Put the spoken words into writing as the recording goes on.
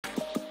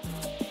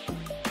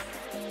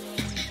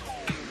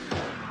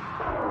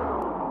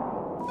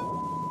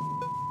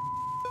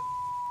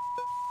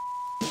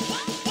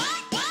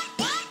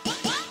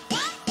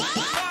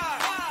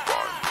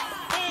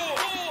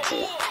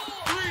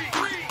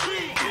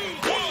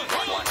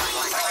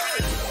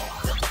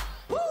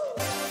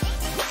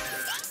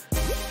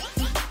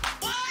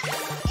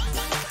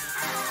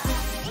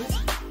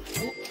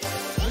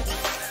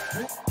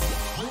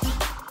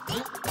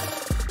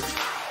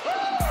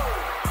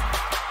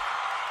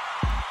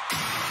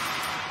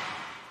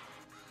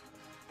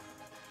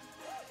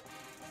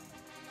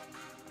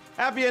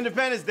Happy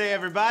Independence Day,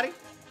 everybody.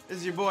 This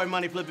is your boy,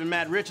 Money Flippin'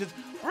 Matt Richards,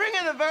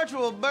 bringing the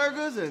virtual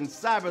burgers and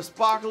cyber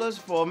sparklers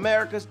for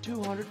America's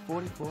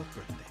 244th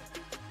birthday.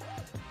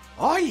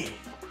 Oh, yeah.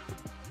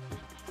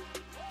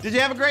 Did you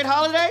have a great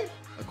holiday?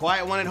 A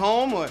quiet one at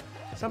home, or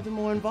something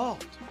more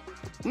involved?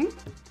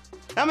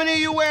 How many of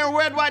you wearing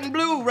red, white, and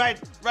blue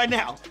right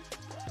now?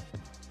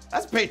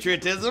 That's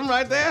patriotism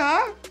right there,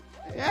 huh?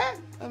 Yeah,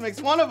 that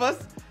makes one of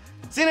us.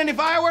 Seen any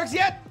fireworks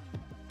yet?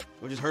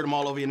 Or just heard them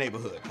all over your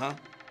neighborhood, huh?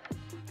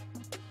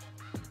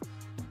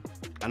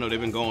 I know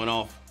they've been going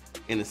off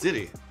in the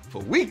city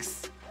for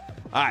weeks.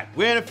 All right,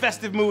 we're in a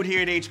festive mood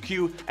here at HQ,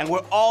 and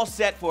we're all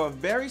set for a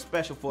very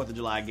special 4th of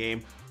July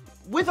game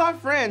with our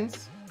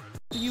friends,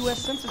 the U.S.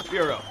 Census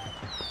Bureau.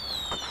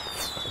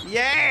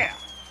 Yeah!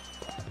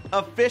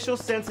 Official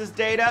census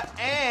data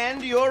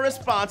and your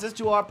responses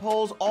to our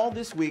polls all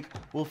this week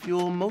will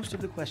fuel most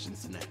of the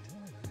questions tonight.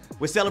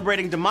 We're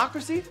celebrating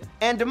democracy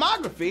and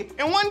demography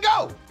in one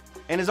go.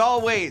 And as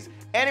always,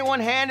 anyone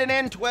handing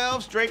in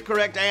 12 straight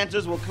correct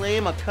answers will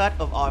claim a cut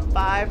of our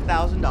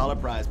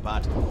 $5,000 prize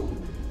pot.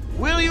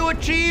 Will you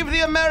achieve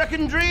the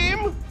American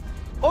dream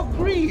or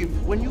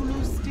grieve when you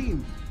lose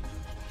steam?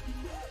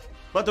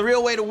 But the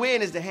real way to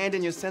win is to hand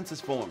in your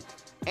census form.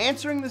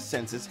 Answering the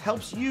census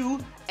helps you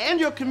and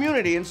your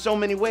community in so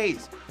many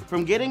ways,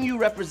 from getting you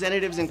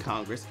representatives in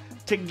Congress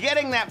to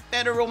getting that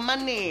federal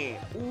money.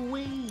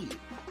 Ooh-wee.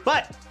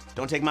 But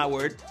don't take my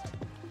word.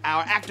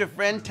 Our actor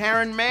friend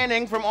Taryn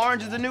Manning from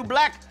Orange is the New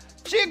Black,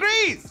 she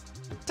agrees.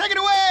 Take it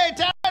away,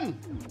 Taryn.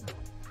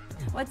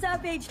 What's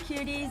up,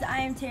 HQties?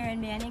 I am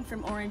Taryn Manning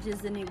from Orange is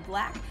the New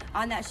Black.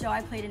 On that show,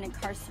 I played an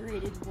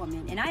incarcerated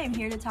woman, and I am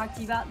here to talk to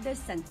you about the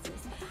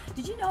census.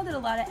 Did you know that a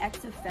lot of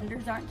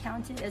ex-offenders aren't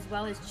counted, as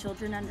well as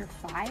children under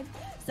 5?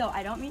 So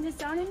I don't mean to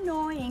sound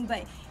annoying,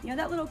 but you know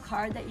that little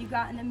card that you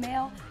got in the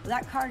mail? Well,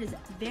 that card is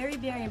very,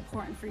 very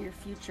important for your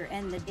future,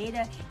 and the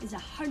data is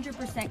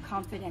 100%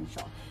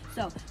 confidential.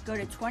 So go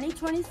to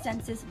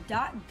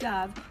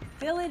 2020census.gov,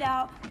 fill it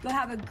out, go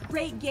have a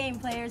great game,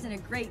 players, and a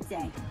great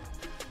day.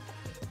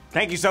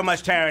 Thank you so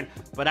much, Taryn.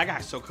 But I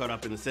got so caught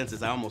up in the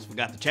census, I almost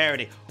forgot the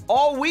charity.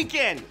 All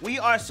weekend, we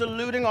are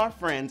saluting our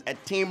friends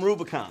at Team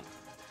Rubicon.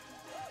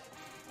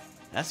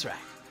 That's right.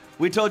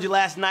 We told you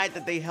last night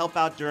that they help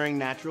out during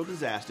natural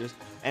disasters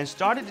and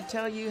started to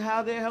tell you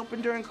how they're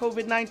helping during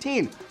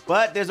COVID-19.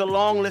 But there's a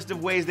long list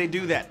of ways they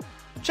do that.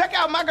 Check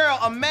out my girl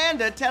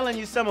Amanda telling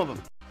you some of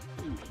them.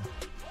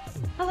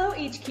 Hello,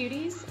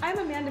 HQties. I'm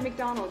Amanda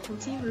McDonald from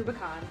Team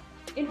Rubicon.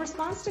 In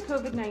response to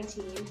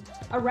COVID-19,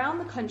 around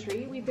the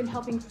country, we've been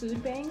helping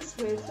food banks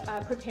with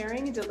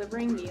preparing and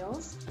delivering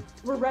meals.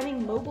 We're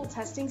running mobile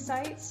testing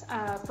sites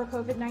for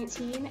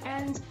COVID-19,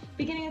 and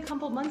beginning a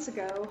couple months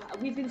ago,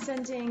 we've been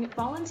sending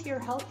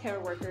volunteer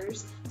healthcare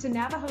workers to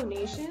Navajo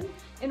Nation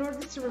in order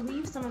to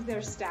relieve some of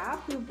their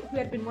staff who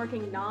had been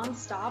working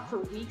non-stop for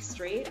weeks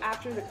straight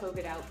after the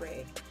COVID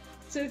outbreak.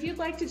 So if you'd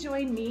like to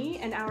join me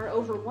and our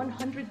over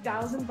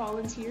 100,000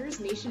 volunteers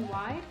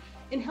nationwide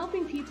in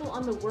helping people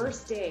on the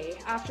worst day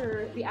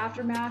after the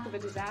aftermath of a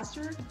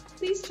disaster,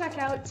 please check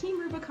out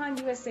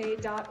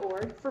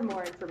teamrubiconusa.org for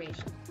more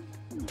information.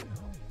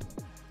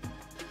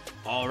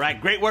 All right,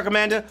 great work,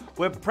 Amanda.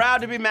 We're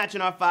proud to be matching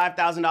our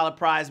 $5,000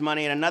 prize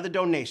money and another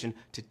donation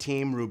to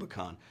Team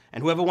Rubicon.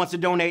 And whoever wants to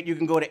donate, you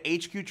can go to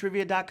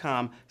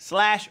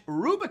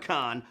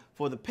hqtrivia.com/Rubicon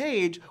for the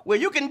page where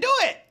you can do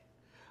it.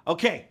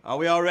 Okay, are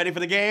we all ready for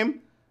the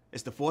game?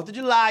 It's the 4th of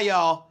July,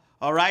 y'all.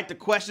 All right, the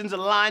questions are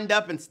lined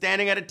up and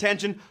standing at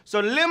attention,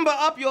 so limber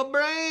up your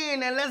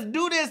brain and let's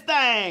do this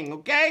thing,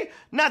 okay?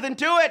 Nothing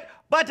to it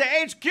but to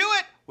HQ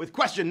it with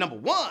question number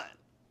 1.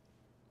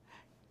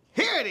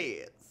 Here it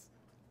is.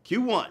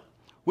 Q1.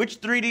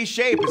 Which 3D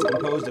shape is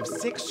composed of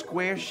 6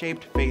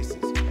 square-shaped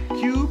faces?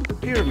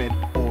 Cube, pyramid,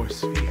 or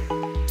sphere?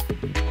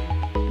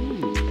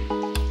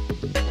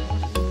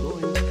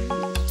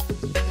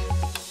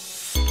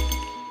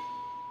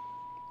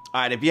 All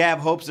right, if you have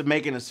hopes of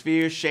making a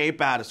sphere shape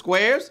out of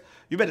squares,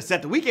 you better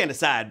set the weekend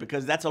aside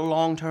because that's a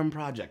long-term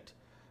project.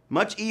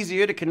 Much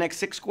easier to connect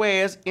 6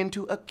 squares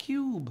into a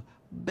cube,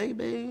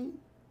 baby.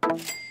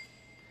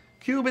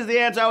 Cube is the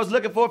answer I was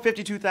looking for.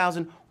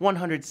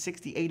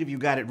 52,168 of you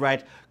got it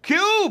right.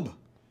 Cube!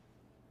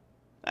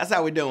 That's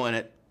how we're doing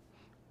it.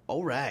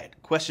 All right,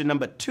 question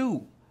number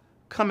 2.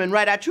 Coming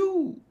right at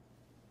you.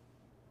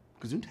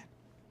 Gesundheit.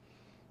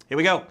 Here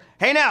we go.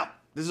 Hey now.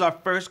 This is our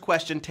first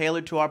question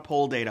tailored to our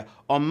poll data.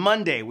 On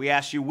Monday, we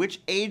asked you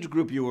which age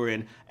group you were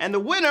in, and the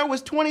winner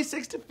was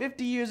 26 to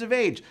 50 years of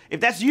age.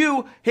 If that's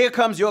you, here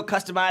comes your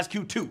customized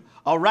Q2.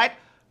 All right?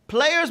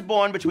 Players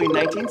born between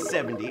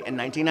 1970 and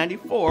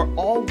 1994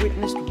 all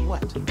witnessed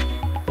what?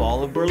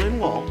 Fall of Berlin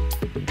Wall,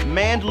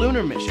 manned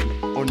lunar mission,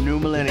 or new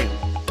millennium?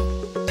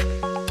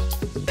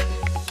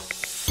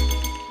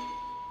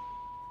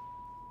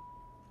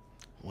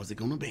 What's it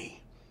gonna be?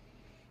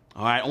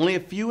 All right, only a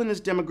few in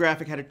this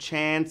demographic had a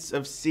chance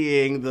of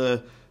seeing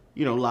the,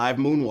 live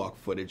moonwalk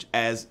footage,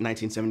 as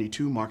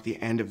 1972 marked the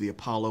end of the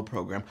Apollo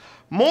program.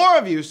 More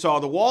of you saw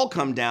the wall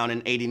come down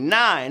in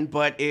 '89,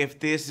 but if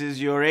this is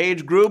your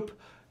age group,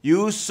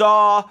 you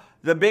saw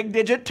the big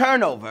digit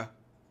turnover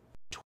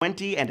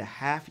 20 and a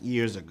half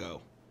years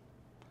ago.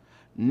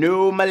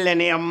 New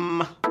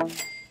millennium.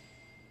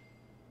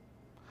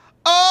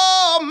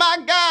 Oh my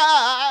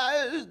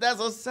gosh, that's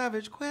a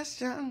savage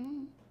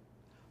question.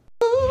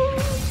 Ooh.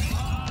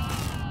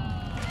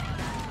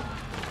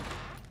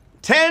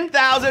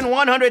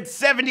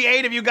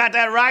 10,178 of you got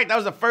that right. That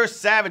was the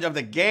first savage of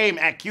the game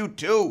at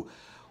Q2. Woo,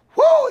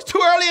 it's too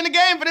early in the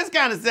game for this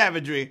kind of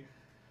savagery.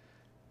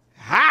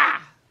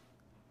 Ha!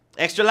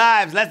 Extra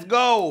lives, let's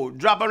go.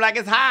 Drop them like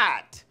it's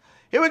hot.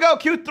 Here we go,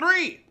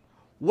 Q3.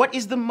 What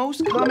is the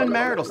most common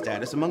marital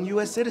status among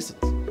U.S.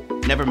 citizens?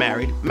 Never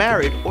married,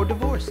 married, or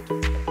divorced?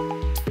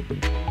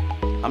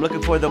 I'm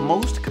looking for the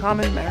most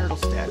common marital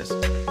status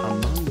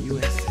among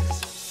U.S.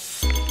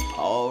 citizens.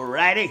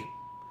 Alrighty.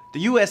 The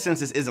U.S.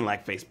 Census isn't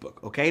like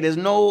Facebook, okay? There's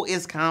no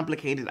is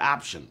complicated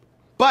option.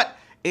 But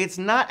it's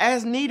not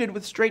as needed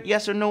with straight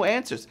yes or no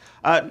answers.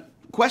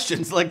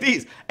 Questions like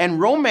these. And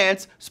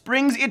romance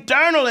springs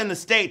eternal in the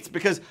States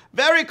because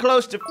very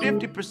close to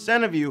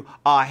 50% of you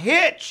are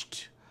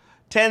hitched.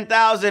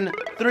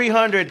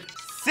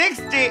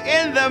 10,360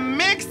 in the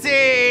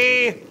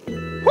mixie.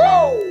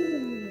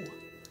 Woo!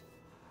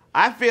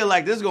 I feel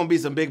like this is gonna be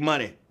some big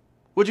money.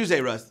 What'd you say,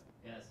 Russ?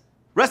 Yes.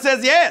 Russ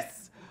says yes.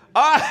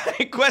 All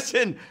right,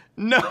 question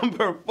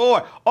number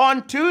 4.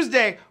 On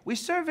Tuesday, we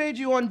surveyed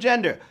you on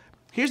gender.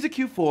 Here's the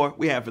Q4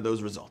 we have for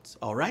those results,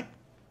 all right?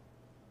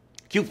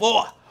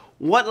 Q4,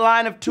 what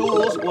line of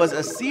tools was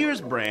a Sears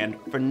brand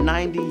for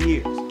 90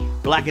 years?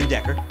 Black &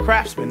 Decker,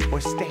 Craftsman,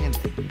 or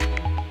Stanley?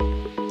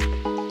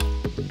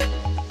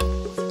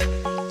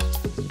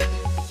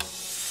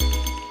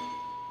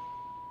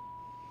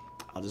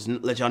 I'll just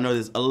let y'all know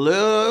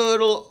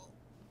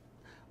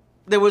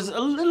there was a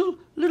little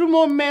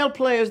more male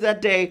players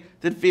that day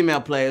than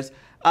female players.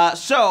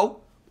 So,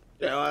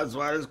 you know, that's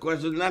why this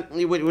question,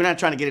 we're not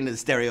trying to get into the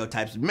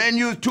stereotypes. Men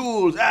use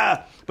tools,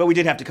 but we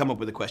did have to come up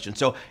with a question.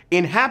 So,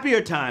 in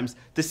happier times,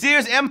 the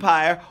Sears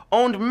empire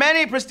owned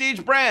many prestige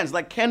brands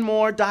like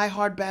Kenmore, Die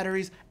Hard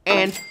batteries,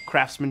 and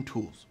Craftsman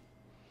tools.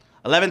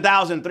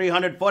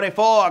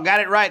 11,344, got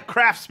it right,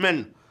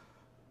 Craftsman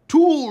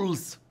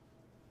tools.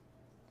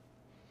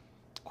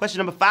 Question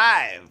number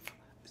 5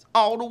 is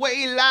all the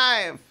way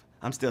live.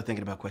 I'm still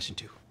thinking about question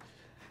 2.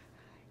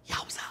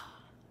 Yowza.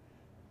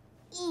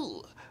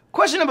 Ooh.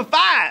 Question number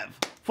 5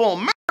 for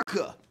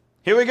America.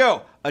 Here we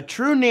go. A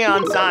true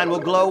neon sign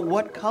will glow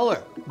what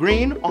color?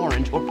 Green,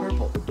 orange, or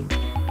purple?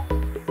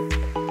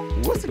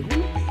 What's it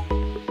going to be?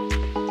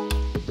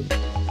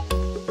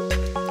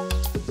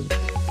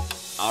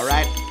 All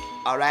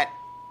right.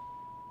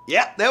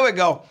 Yep, there we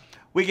go.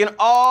 We can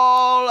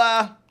call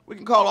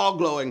all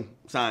glowing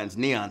signs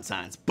neon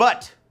signs.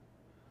 But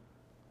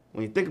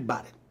when you think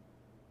about it,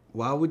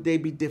 why would they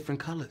be different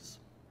colors?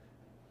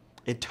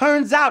 It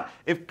turns out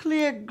if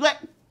clear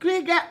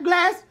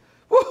glass,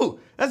 woo,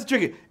 that's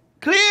tricky.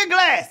 Clear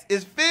glass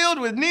is filled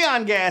with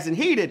neon gas and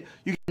heated,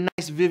 you get a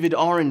nice vivid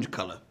orange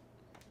color.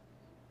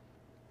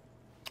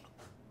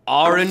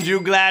 Orange,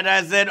 you glad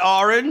I said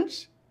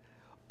orange?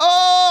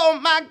 Oh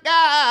my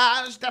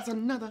gosh, that's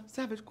another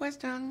savage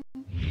question.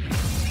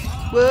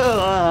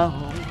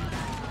 Whoa.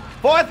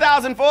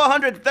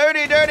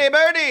 4,430 dirty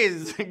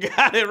birdies.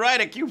 Got it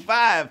right at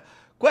Q5.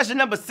 Question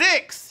number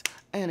 6.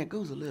 And it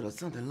goes a little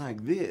something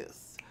like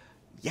this.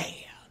 Yeah.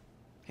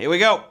 Here we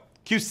go.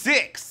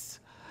 Q6.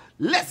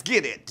 Let's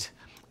get it.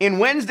 In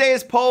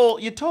Wednesday's poll,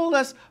 you told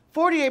us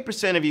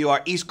 48% of you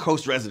are East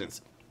Coast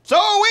residents. So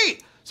are we.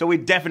 So we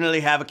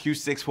definitely have a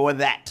Q6 for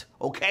that.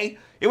 Okay?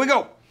 Here we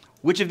go.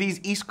 Which of these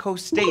East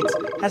Coast states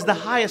has the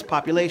highest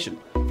population?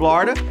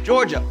 Florida,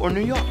 Georgia, or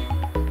New York?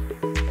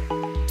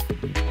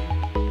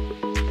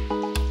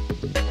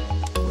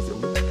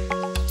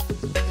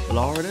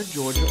 Florida,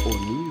 Georgia, or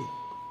New York?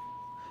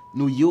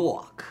 New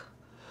York.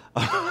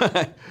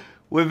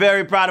 We're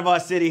very proud of our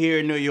city here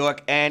in New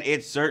York, and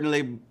it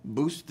certainly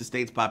boosts the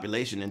state's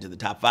population into the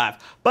top 5.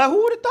 But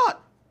who would have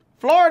thought?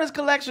 Florida's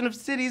collection of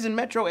cities and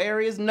metro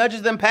areas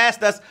nudges them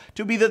past us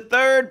to be the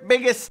 3rd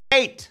biggest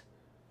state.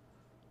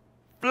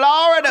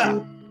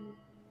 Florida.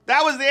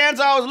 That was the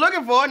answer I was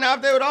looking for. Now,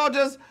 if they would all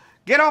just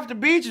get off the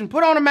beach and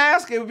put on a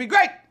mask, it would be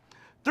great.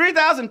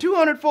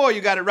 3,204,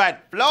 you got it right.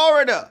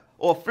 Florida,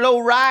 or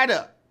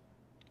Florida.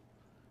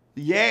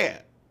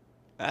 Yeah,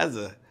 that's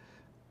a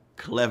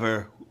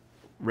clever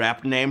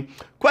rap name.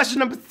 Question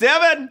number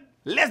 7,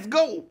 let's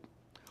go.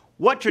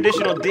 What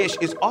traditional dish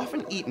is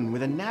often eaten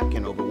with a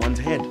napkin over one's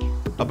head?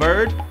 A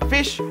bird, a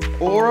fish,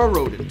 or a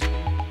rodent?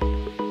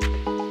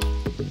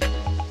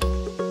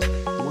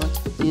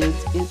 What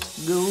is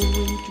it going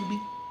to be?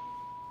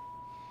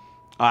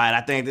 All right,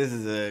 I think this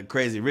is a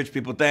crazy rich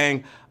people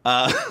thing.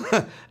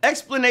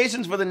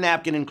 Explanations for the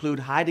napkin include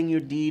hiding your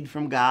deed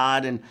from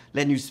God and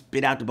letting you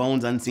spit out the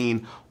bones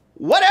unseen.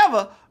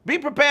 Whatever, be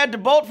prepared to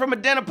bolt from a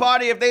dinner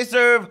party if they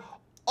serve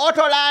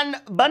ortolan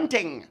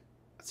bunting.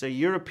 It's a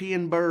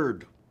European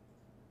bird.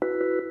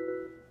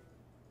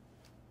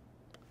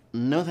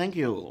 No, thank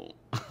you.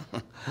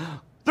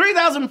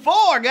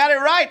 3,004, got it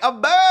right. A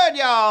bird,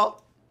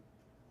 y'all.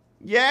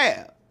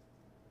 Yeah.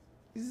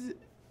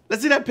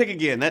 Let's see that pic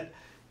again. That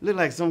looked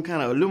like some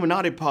kind of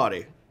Illuminati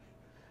party.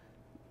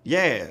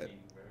 Yeah.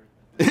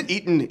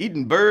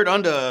 Eating bird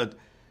under.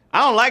 I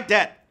don't like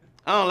that.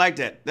 I don't like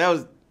that.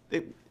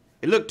 It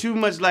looked too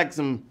much like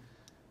some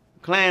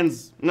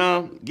clans.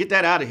 No, get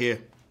that out of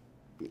here.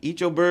 Eat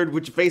your bird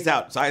with your face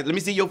out. Sorry, let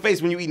me see your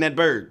face when you eating that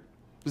bird.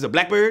 Was it a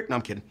black bird? No,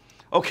 I'm kidding.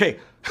 Okay.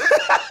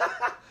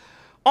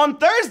 On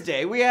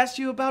Thursday, we asked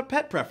you about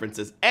pet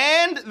preferences,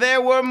 and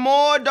there were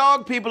more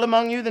dog people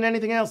among you than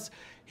anything else.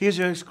 Here's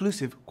your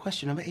exclusive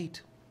question number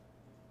 8.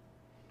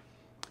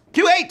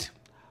 Q8.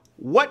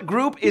 What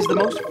group is the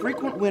most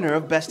frequent winner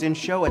of Best in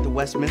Show at the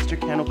Westminster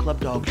Kennel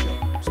Club Dog Show?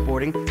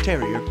 Sporting,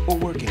 terrier, or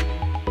working?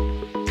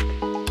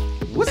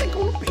 What's it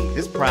gonna be?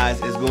 This prize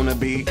is gonna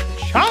be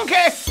chunky!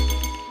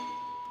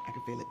 I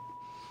can feel it.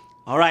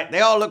 All right,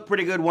 they all look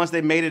pretty good once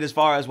they made it as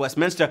far as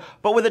Westminster,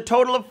 but with a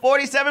total of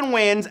 47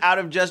 wins out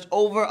of just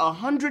over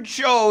 100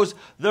 shows,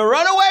 the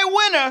runaway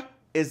winner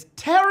is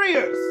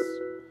terriers.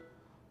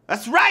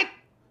 That's right!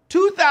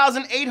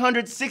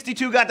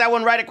 2,862 got that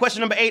one right at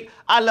question number 8.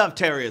 I love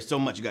terriers so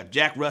much. You got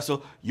Jack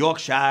Russell,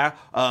 Yorkshire,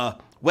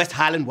 West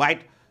Highland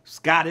White,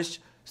 Scottish.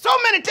 So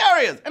many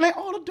terriers, and they're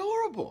all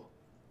adorable.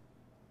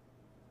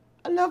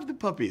 I love the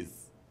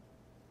puppies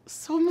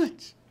so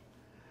much.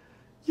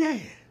 Yeah.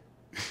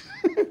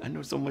 I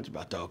know so much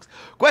about dogs.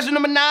 Question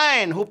number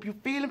 9. Hope you're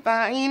feeling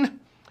fine.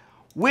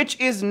 Which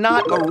is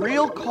not a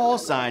real call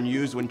sign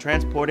used when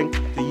transporting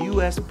the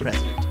U.S.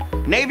 president?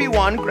 Navy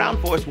 1, Ground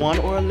Force 1,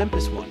 or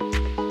Olympus 1?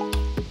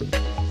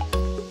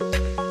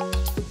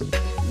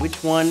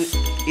 Which one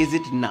is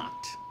it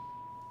not?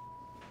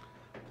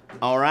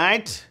 All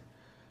right.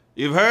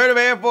 You've heard of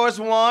Air Force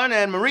One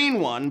and Marine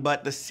One,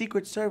 but the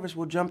Secret Service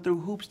will jump through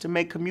hoops to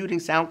make commuting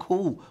sound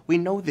cool. We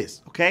know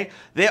this, okay?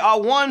 There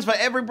are ones for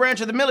every branch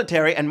of the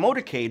military, and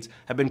motorcades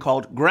have been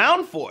called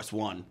Ground Force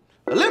One.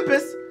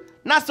 Olympus,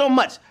 not so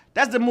much.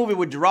 That's the movie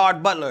with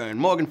Gerard Butler and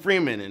Morgan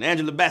Freeman and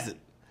Angela Bassett.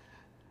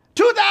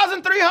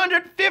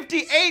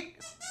 2,358.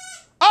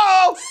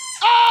 Oh!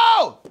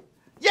 Oh!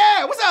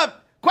 Yeah, what's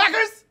up,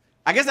 Quackers?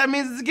 I guess that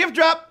means it's a gift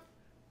drop.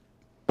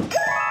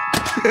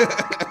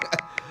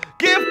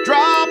 Gift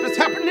drop is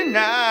happening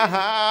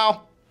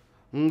now.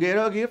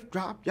 Get a gift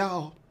drop,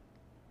 y'all.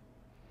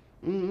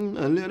 A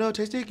little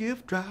tasty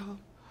gift drop.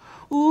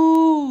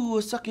 Ooh,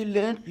 a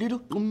succulent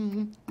little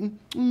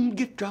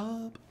gift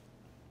drop.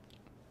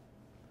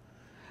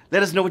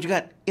 Let us know what you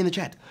got in the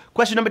chat.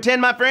 Question number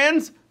 10, my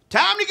friends.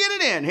 Time to get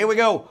it in. Here we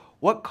go.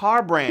 What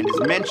car brand is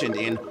mentioned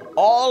in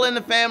All in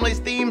the Family's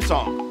theme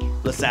song?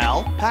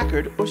 LaSalle,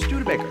 Packard, or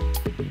Studebaker?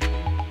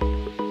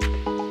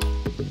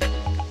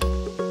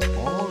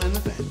 All in the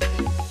Family.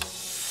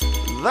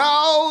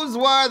 Those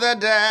were the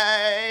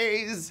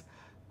days.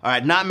 All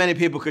right, not many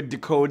people could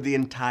decode the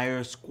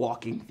entire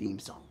squawking theme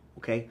song,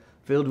 okay?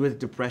 Filled with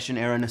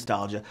Depression-era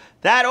nostalgia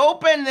that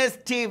opened this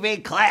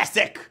TV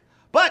classic.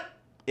 But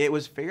it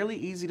was fairly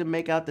easy to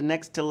make out the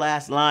next to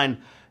last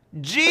line.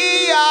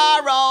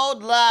 G.R.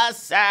 Old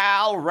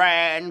LaSalle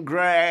ran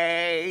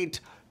great.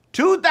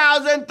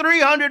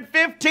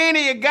 2,315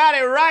 of you got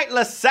it right,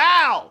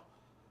 LaSalle.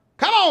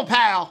 Come on,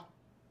 pal.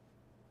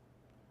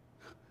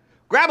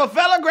 Grab a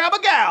fella, grab a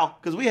gal,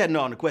 because we heading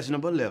on to question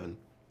number 11.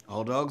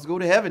 All dogs go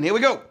to heaven. Here we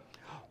go.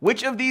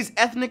 Which of these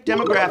ethnic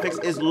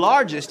demographics is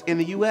largest in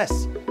the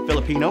U.S.?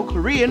 Filipino,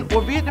 Korean,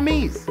 or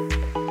Vietnamese?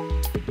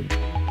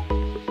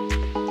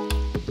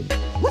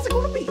 What's it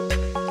going to be?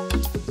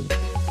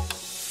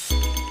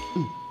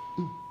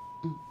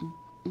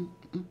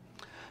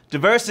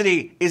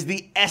 Diversity is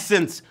the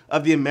essence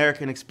of the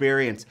American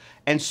experience.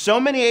 And so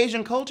many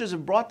Asian cultures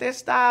have brought their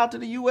style to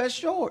the U.S.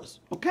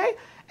 shores, okay?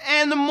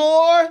 And the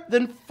more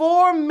than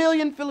 4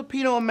 million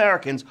Filipino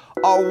Americans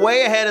are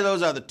way ahead of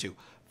those other two.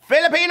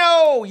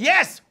 Filipino,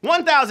 yes,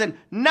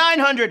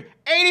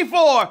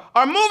 1,984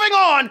 are moving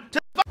on to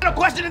the final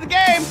question of the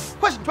game,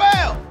 question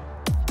 12.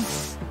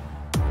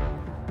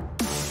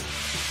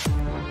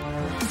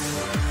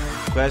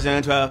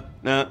 Question 12,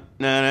 no.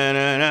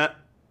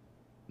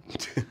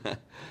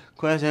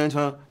 Question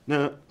 12,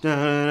 no.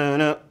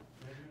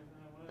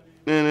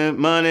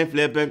 Money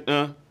flipping,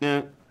 no.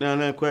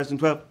 Question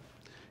 12.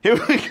 Here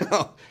we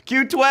go.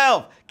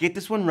 Q12. Get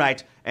this one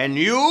right, and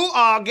you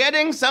are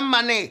getting some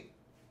money.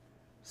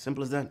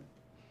 Simple as that.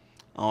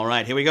 All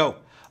right, here we go.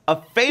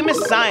 A famous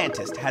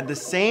scientist had the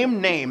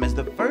same name as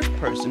the first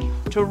person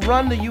to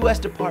run the U.S.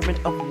 Department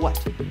of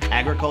what?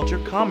 Agriculture,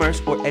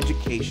 Commerce, or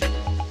Education?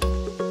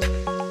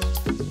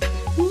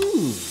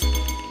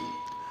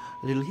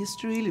 A little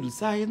history, a little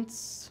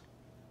science.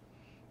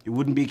 It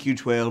wouldn't be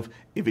Q12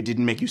 if it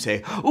didn't make you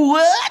say,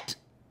 what?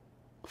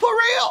 For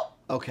real?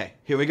 Okay,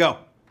 here we go.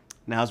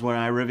 Now's where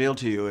I reveal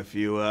to you if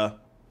you are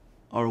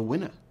a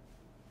winner.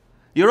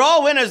 You're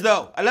all winners,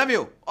 though. I love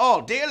you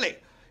all dearly.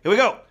 Here we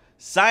go.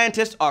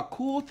 Scientists are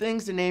cool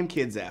things to name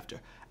kids after.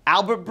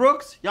 Albert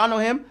Brooks, y'all know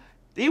him?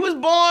 He was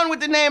born with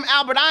the name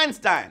Albert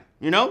Einstein,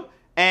 you know?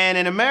 And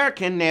an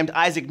American named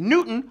Isaac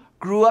Newton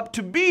grew up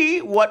to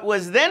be what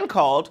was then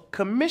called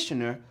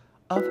Commissioner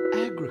of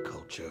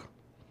Agriculture.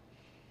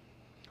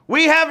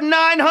 We have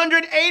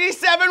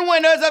 987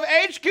 winners of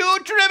HQ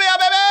Trivia,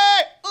 baby!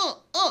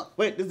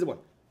 Wait, this is the one.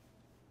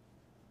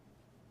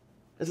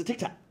 It's a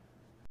TikTok.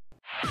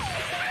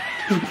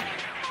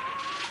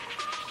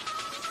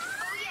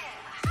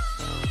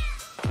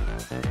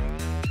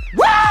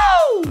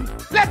 Woo!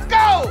 Let's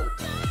go!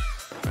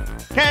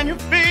 Can you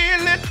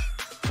feel it?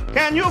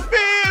 Can you feel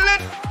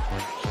it?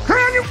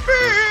 Can you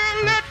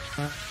feel it?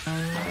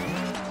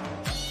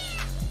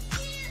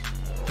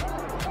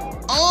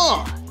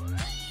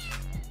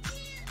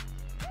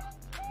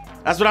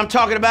 That's what I'm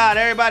talking about.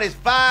 Everybody's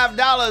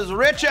 $5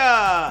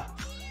 richer.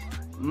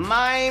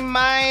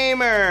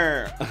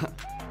 Mimer.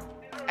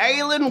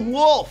 Aylin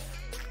Wolf.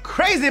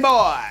 Crazy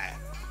Boy.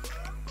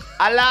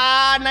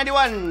 Allah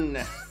 91.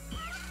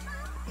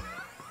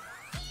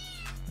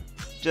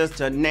 Just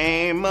to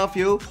name a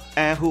few.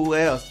 And who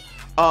else?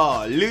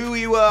 Oh,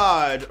 Louis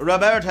Ward.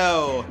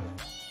 Roberto.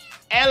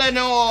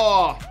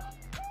 Eleanor.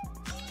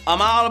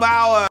 Amal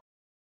Bauer.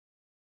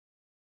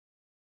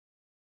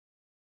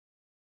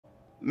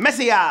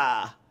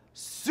 Messia,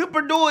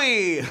 Super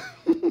Dewey.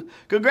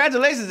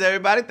 Congratulations,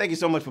 everybody. Thank you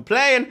so much for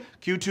playing.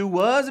 Q2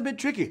 was a bit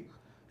tricky.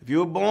 If you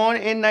were born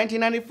in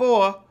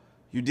 1994,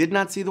 you did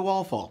not see the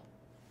wall fall.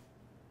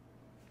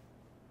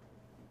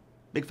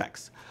 Big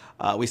facts.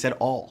 We said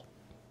all.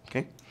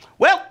 Okay?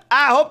 Well,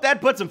 I hope that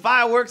put some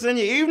fireworks in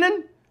your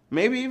evening,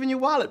 maybe even your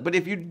wallet. But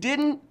if you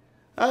didn't,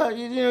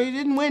 you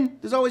didn't win.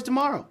 There's always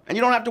tomorrow. And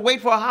you don't have to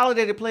wait for a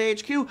holiday to play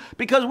HQ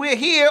because we're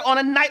here on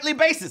a nightly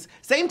basis.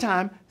 Same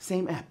time,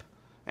 same app.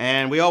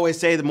 And we always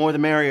say the more the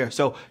merrier.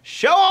 So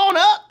show on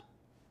up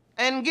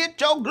and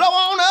get your glow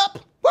on up.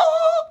 Woo!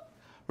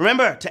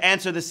 Remember to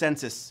answer the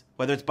census,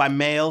 whether it's by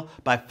mail,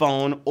 by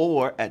phone,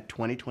 or at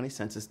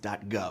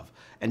 2020census.gov.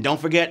 And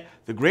don't forget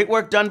the great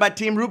work done by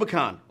Team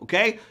Rubicon,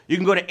 okay? You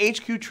can go to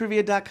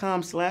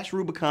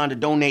hqtrivia.com/Rubicon to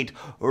donate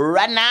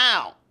right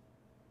now.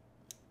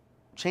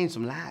 Change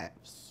some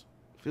lives.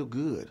 Feel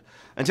good.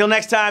 Until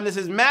next time, this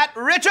is Matt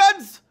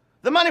Richards,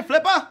 the Money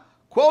Flipper,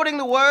 quoting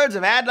the words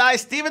of Adlai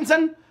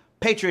Stevenson.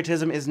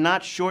 Patriotism is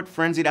not short,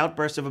 frenzied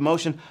outbursts of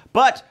emotion,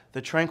 but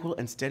the tranquil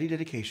and steady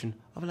dedication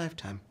of a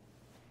lifetime.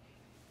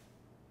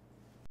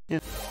 Yeah.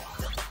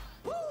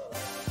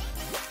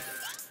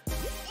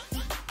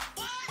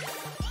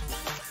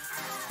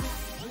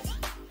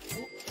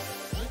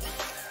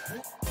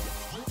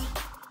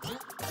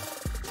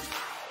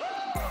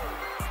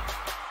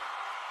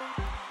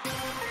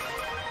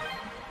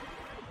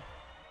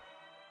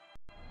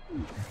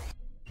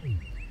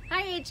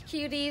 Hi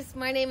HQties,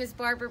 my name is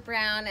Barbara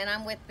Brown and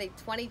I'm with the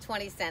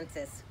 2020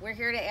 Census. We're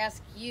here to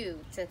ask you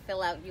to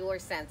fill out your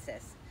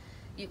census.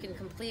 You can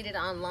complete it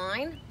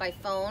online, by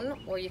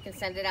phone, or you can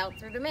send it out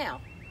through the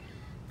mail.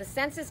 The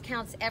census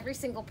counts every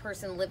single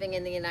person living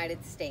in the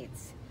United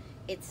States.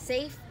 It's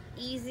safe,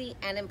 easy,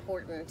 and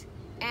important,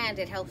 and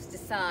it helps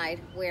decide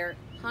where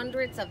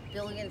hundreds of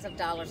billions of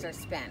dollars are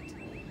spent.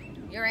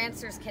 Your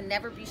answers can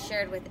never be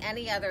shared with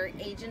any other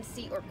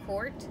agency or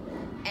court,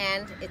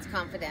 and it's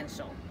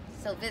confidential.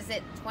 So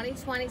visit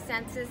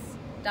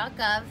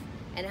 2020census.gov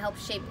and help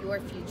shape your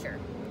future.